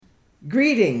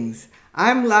Greetings,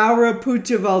 I'm Laura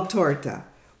Puccia Valtorta.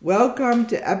 Welcome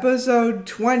to episode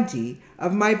 20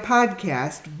 of my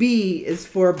podcast, B is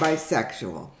for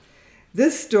Bisexual.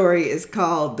 This story is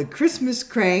called The Christmas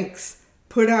Cranks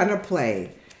Put on a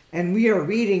Play, and we are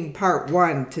reading part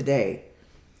 1 today.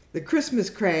 The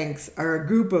Christmas Cranks are a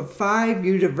group of 5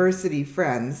 university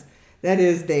friends, that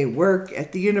is, they work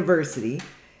at the university,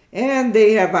 and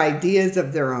they have ideas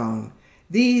of their own.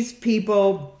 These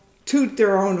people toot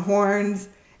their own horns,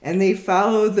 and they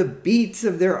follow the beats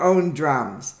of their own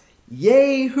drums.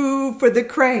 Yay-hoo for the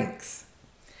cranks!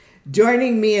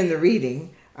 Joining me in the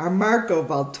reading are Marco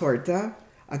Valtorta,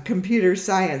 a computer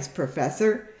science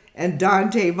professor, and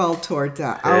Dante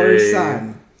Valtorta, our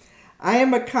son. I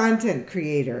am a content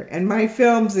creator, and my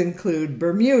films include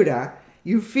Bermuda,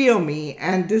 You Feel Me,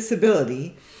 and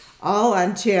Disability, all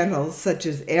on channels such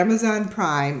as Amazon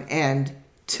Prime and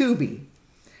Tubi.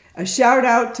 A shout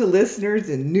out to listeners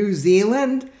in New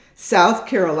Zealand, South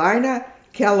Carolina,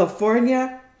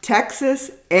 California, Texas,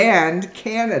 and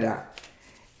Canada.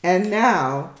 And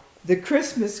now, The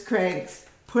Christmas Cranks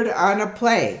Put on a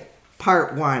Play,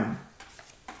 Part 1.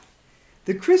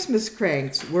 The Christmas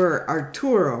Cranks were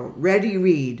Arturo, Reddy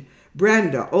Reed,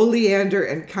 Brenda, Oleander,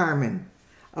 and Carmen,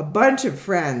 a bunch of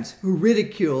friends who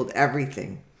ridiculed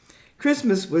everything.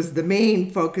 Christmas was the main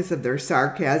focus of their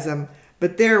sarcasm,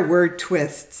 but there were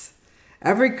twists.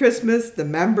 Every Christmas, the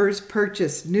members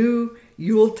purchased new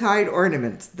Yuletide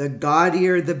ornaments, the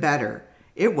gaudier the better.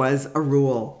 It was a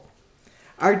rule.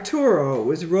 Arturo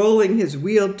was rolling his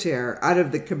wheelchair out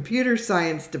of the computer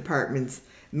science department's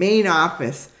main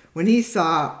office when he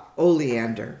saw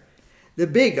Oleander. The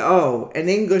big O, an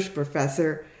English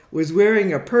professor, was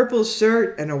wearing a purple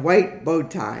shirt and a white bow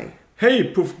tie. Hey,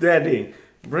 Poof Daddy,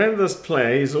 Brenda's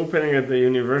play is opening at the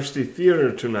University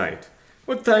Theater tonight.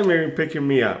 What time are you picking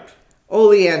me up?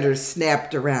 Oleander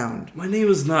snapped around. My name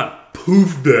is not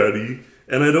Poof Daddy,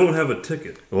 and I don't have a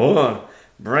ticket. Oh,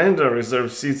 Brenda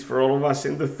reserved seats for all of us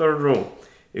in the third row.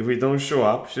 If we don't show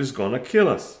up, she's gonna kill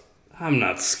us. I'm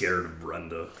not scared of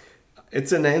Brenda.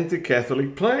 It's an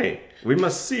anti-Catholic play. We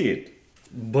must see it.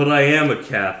 But I am a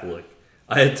Catholic.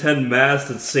 I attend Mass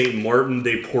at St. Martin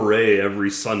de Porres every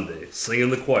Sunday, sing in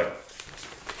the choir.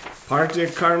 Party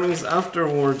at Carmen's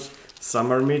afterwards.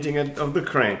 Summer meeting of the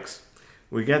Cranks.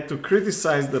 We get to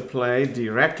criticize the play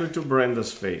directly to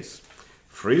Brenda's face.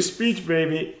 Free speech,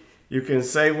 baby. You can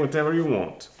say whatever you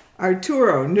want.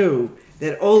 Arturo knew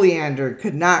that Oleander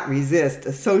could not resist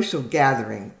a social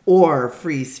gathering or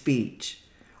free speech.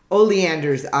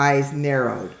 Oleander's eyes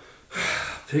narrowed.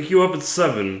 Pick you up at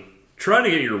 7. Try to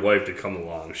get your wife to come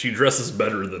along. She dresses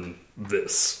better than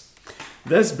this.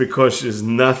 That's because she's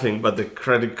nothing but the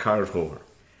credit card whore.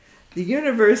 The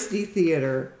university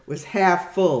theater was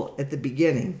half full at the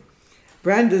beginning.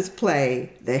 Brenda's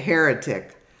play, The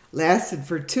Heretic, lasted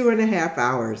for 2.5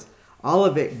 hours, all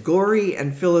of it gory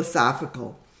and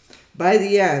philosophical. By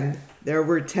the end, there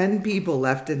were 10 people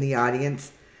left in the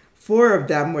audience. 4 of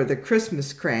them were the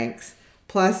Christmas Cranks,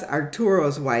 plus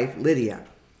Arturo's wife, Lydia.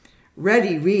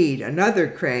 Reddy Reed, another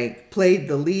crank, played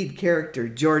the lead character,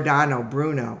 Giordano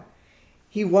Bruno.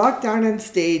 He walked out on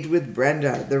stage with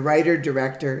Brenda, the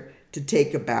writer-director, to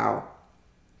take a bow.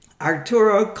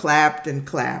 Arturo clapped and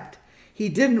clapped. He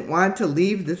didn't want to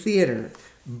leave the theater.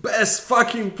 Best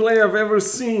fucking play I've ever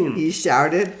seen, he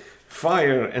shouted.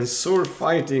 Fire and sword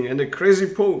fighting and a crazy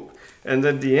pope. And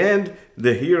at the end,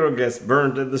 the hero gets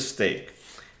burned at the stake.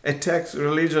 Attacks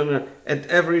religion at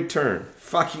every turn.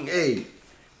 Fucking A.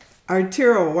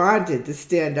 Arturo wanted to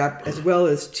stand up as well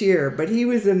as cheer, but he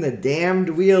was in the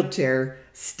damned wheelchair,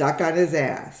 stuck on his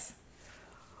ass.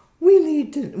 We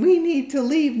need to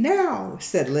leave now,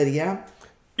 said Lydia.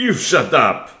 You shut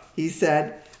up, he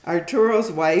said.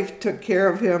 Arturo's wife took care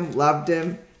of him, loved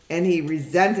him, and he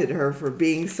resented her for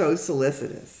being so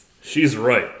solicitous. She's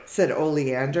right, said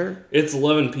Oleander. It's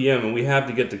 11 p.m. and we have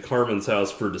to get to Carmen's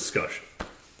house for discussion.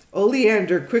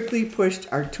 Oleander quickly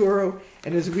pushed Arturo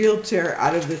and his wheelchair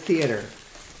out of the theater.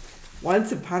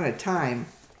 Once upon a time,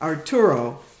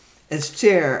 Arturo, as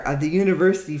chair of the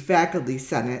University Faculty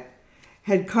Senate,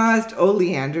 had caused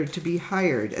Oleander to be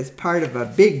hired as part of a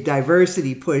big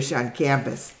diversity push on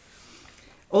campus.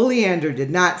 Oleander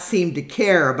did not seem to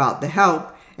care about the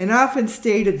help and often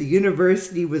stated the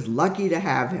university was lucky to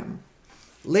have him.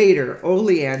 Later,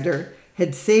 Oleander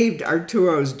had saved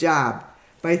Arturo's job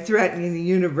by threatening the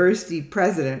university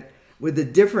president with a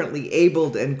differently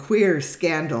abled and queer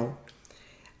scandal.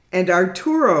 And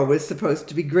Arturo was supposed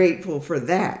to be grateful for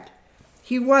that.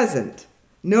 He wasn't.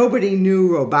 Nobody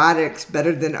knew robotics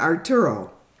better than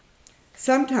Arturo.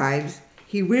 Sometimes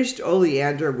he wished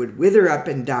Oleander would wither up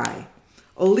and die.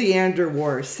 Oleander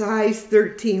wore size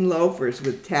 13 loafers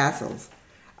with tassels.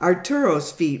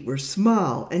 Arturo's feet were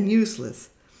small and useless.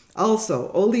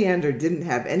 Also, Oleander didn't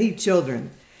have any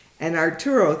children, and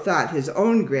Arturo thought his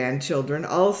own grandchildren,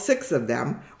 all 6 of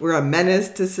them, were a menace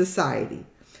to society.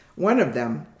 One of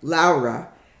them, Laura,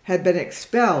 had been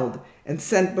expelled and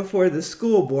sent before the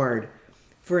school board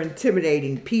for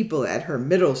intimidating people at her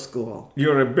middle school.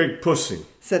 You're a big pussy,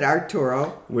 said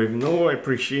Arturo, with no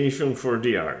appreciation for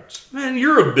the arts. Man,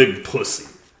 you're a big pussy.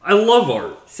 I love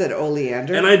art. said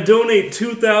Oleander. And I donate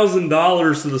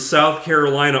 $2,000 to the South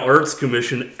Carolina Arts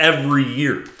Commission every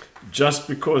year. Just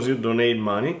because you donate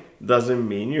money doesn't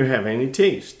mean you have any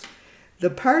taste. The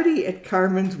party at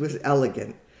Carmen's was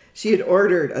elegant. She had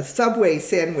ordered a Subway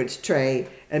sandwich tray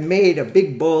and made a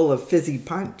big bowl of fizzy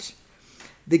punch.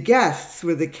 The guests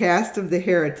were the cast of The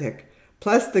Heretic,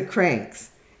 plus the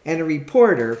Cranks, and a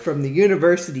reporter from the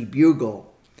University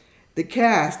Bugle. The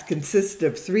cast consisted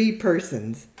of 3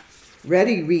 persons: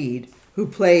 Reddy Reed, who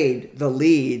played the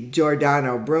lead,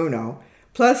 Giordano Bruno,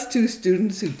 plus 2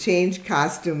 students who changed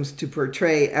costumes to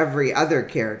portray every other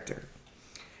character.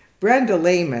 Brenda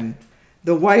Lehman,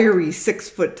 the wiry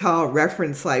 6-foot-tall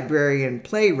reference librarian,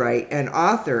 playwright, and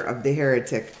author of The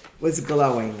Heretic, was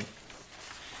glowing.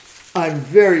 "I'm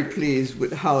very pleased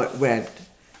with how it went,"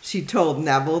 she told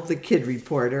Neville, the kid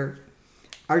reporter.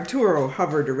 Arturo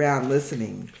hovered around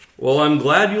listening. Well, I'm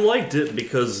glad you liked it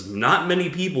because not many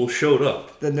people showed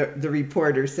up. The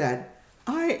reporter said,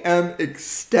 "I am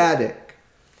ecstatic."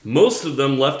 Most of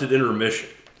them left at intermission.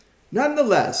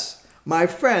 "Nonetheless, my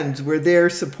friends were there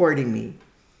supporting me."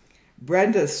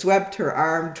 Brenda swept her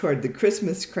arm toward the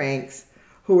Christmas cranks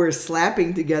who were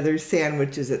slapping together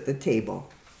sandwiches at the table.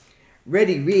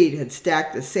 Reddy Reed had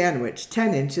stacked a sandwich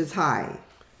 10 inches high.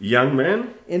 Young man,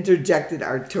 interjected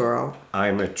Arturo.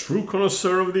 I'm a true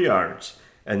connoisseur of the arts,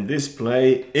 and this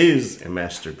play is a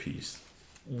masterpiece.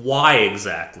 Why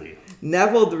exactly?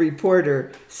 Neville, the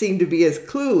reporter, seemed to be as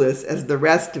clueless as the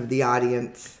rest of the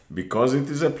audience. Because it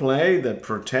is a play that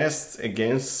protests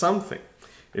against something.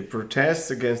 It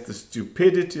protests against the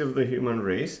stupidity of the human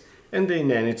race and the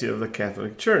inanity of the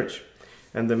Catholic Church.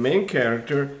 And the main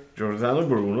character, Giordano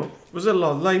Bruno, was a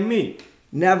lot like me.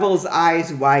 Neville's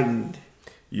eyes widened.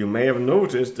 You may have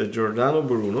noticed that Giordano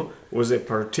Bruno was a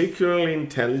particularly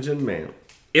intelligent man.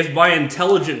 If by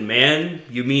intelligent man,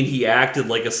 you mean he acted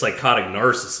like a psychotic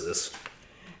narcissist.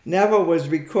 Neville was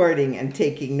recording and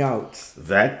taking notes.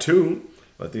 That too,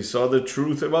 but he saw the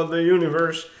truth about the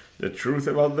universe, the truth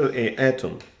about the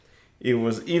atom. He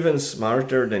was even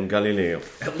smarter than Galileo.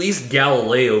 At least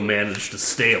Galileo managed to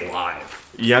stay alive.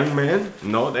 Young man,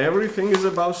 not everything is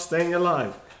about staying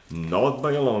alive. Not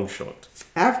by a long shot.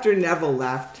 After Neville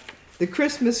left, the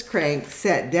Christmas cranks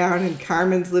sat down in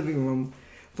Carmen's living room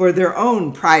for their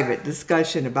own private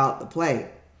discussion about the play.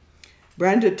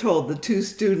 Brenda told the 2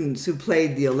 students who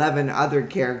played the 11 other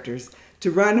characters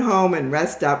to run home and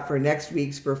rest up for next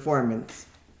week's performance.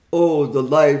 "Oh, the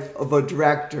life of a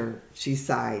director," she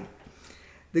sighed.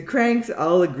 The cranks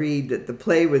all agreed that the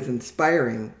play was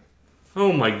inspiring.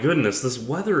 Oh my goodness, this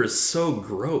weather is so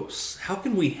gross. How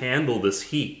can we handle this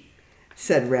heat?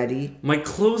 Said Reddy. My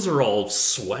clothes are all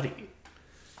sweaty.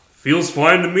 Feels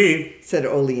fine to me, said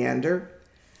Oleander.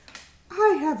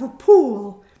 "I have a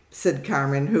pool," said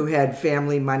Carmen, who had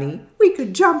family money. "We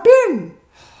could jump in."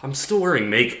 I'm still wearing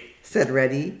makeup, said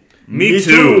Reddy. Me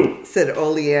too, said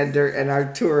Oleander and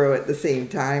Arturo at the same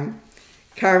time.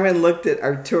 Carmen looked at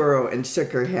Arturo and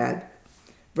shook her head.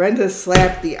 Brenda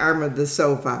slapped the arm of the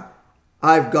sofa.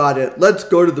 "I've got it. Let's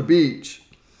go to the beach."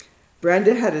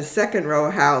 Brenda had a 2nd-row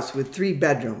house with 3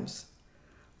 bedrooms.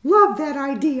 "Love that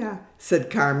idea," said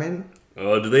Carmen.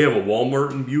 Do they have a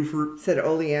Walmart in Beaufort? Said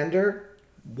Oleander.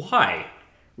 Why?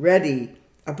 Reddy,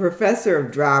 a professor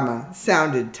of drama,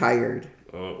 sounded tired.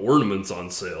 Ornaments on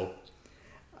sale.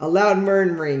 A loud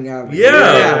murmuring of,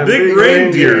 Yeah, big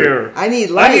reindeer. I need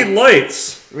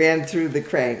lights. Ran through the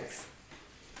cranks.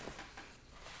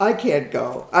 "I can't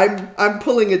go. I'm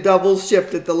pulling a double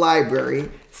shift at the library,"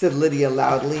 said Lydia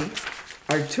loudly.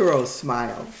 Arturo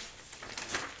smiled.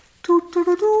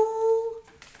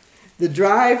 The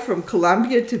drive from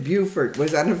Columbia to Beaufort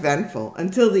was uneventful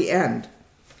until the end.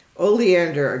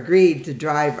 Oleander agreed to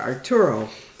drive Arturo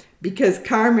because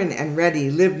Carmen and Reddy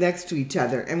lived next to each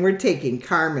other and were taking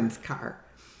Carmen's car.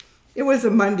 It was a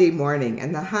Monday morning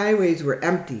and the highways were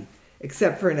empty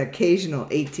except for an occasional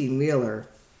 18-wheeler.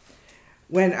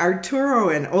 When Arturo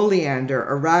and Oleander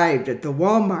arrived at the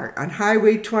Walmart on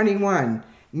Highway 21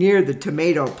 near the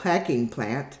tomato packing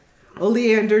plant,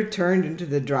 Oleander turned into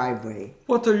the driveway.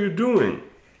 "What are you doing?"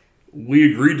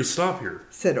 "We agreed to stop here,"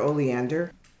 said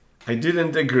Oleander. "I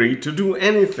didn't agree to do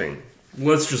anything."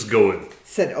 Let's just go in.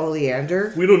 said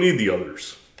Oleander. We don't need the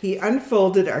others. He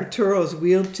unfolded Arturo's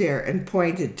wheelchair and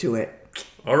pointed to it.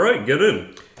 All right, get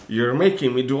in. You're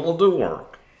making me do all the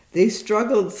work. They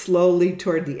struggled slowly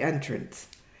toward the entrance.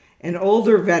 An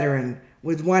older veteran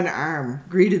with one arm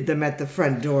greeted them at the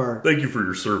front door. Thank you for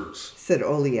your service, said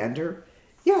Oleander.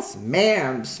 Yes,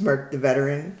 ma'am, smirked the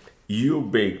veteran. You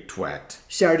big twat,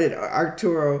 shouted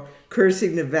Arturo,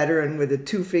 cursing the veteran with a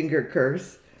two-finger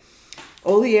curse.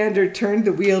 Oleander turned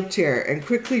the wheelchair and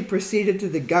quickly proceeded to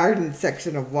the garden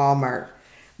section of Walmart,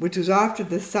 which was off to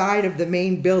the side of the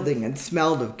main building and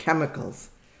smelled of chemicals.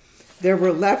 There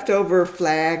were leftover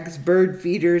flags, bird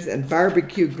feeders, and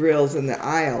barbecue grills in the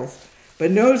aisles,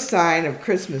 but no sign of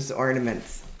Christmas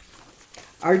ornaments.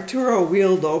 Arturo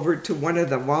wheeled over to one of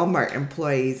the Walmart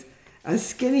employees, a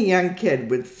skinny young kid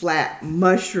with flat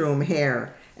mushroom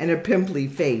hair and a pimply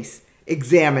face,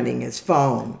 examining his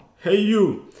phone. Hey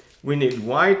you, we need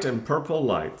white and purple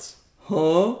lights.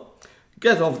 Huh?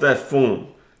 Get off that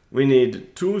phone. We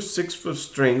need 2 6-foot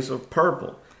strings of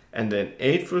purple and an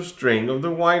 8-foot string of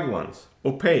the white ones.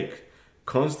 Opaque,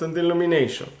 constant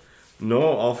illumination, no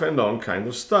off and on kind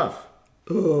of stuff.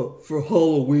 For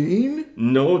Halloween?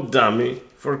 No, dummy,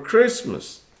 for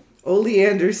Christmas.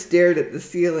 Oleander stared at the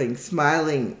ceiling,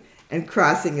 smiling and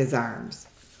crossing his arms.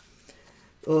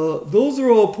 Those are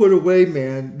all put away,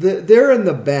 man. They're in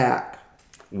the back.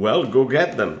 Well, go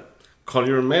get them. Call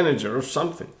your manager or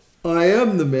something. I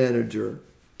am the manager.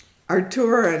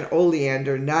 Arturo and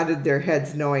Oleander nodded their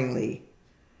heads knowingly.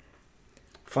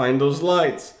 Find those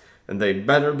lights, and they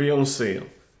better be on sale.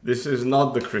 This is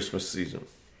not the Christmas season.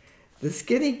 The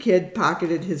skinny kid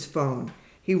pocketed his phone.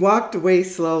 He walked away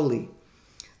slowly.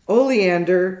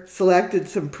 Oleander selected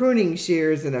some pruning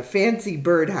shears and a fancy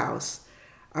birdhouse.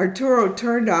 Arturo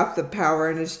turned off the power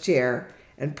in his chair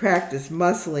and practiced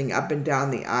muscling up and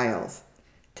down the aisles.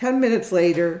 10 minutes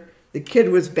later, the kid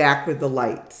was back with the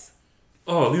lights.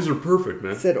 Oh, these are perfect,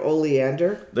 man, said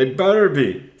Oleander. They better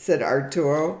be, said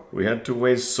Arturo. We had to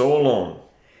wait so long.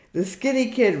 The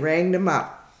skinny kid rang them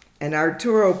up, and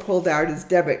Arturo pulled out his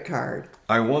debit card.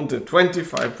 I want a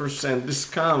 25%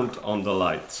 discount on the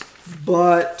lights.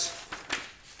 But...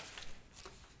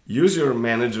 Use your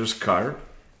manager's card.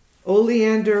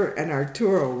 Oleander and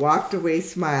Arturo walked away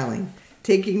smiling,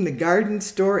 taking the garden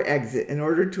store exit in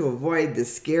order to avoid the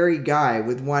scary guy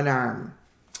with one arm.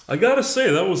 I gotta say,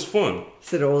 that was fun,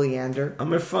 said Oleander.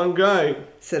 I'm a fun guy,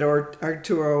 said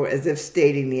Arturo, as if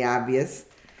stating the obvious.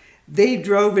 They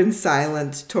drove in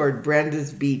silence toward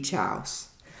Brenda's beach house.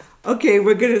 Okay,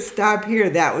 we're going to stop here.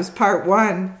 That was part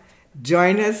 1.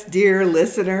 Join us, dear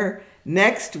listener,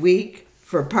 next week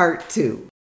for part 2.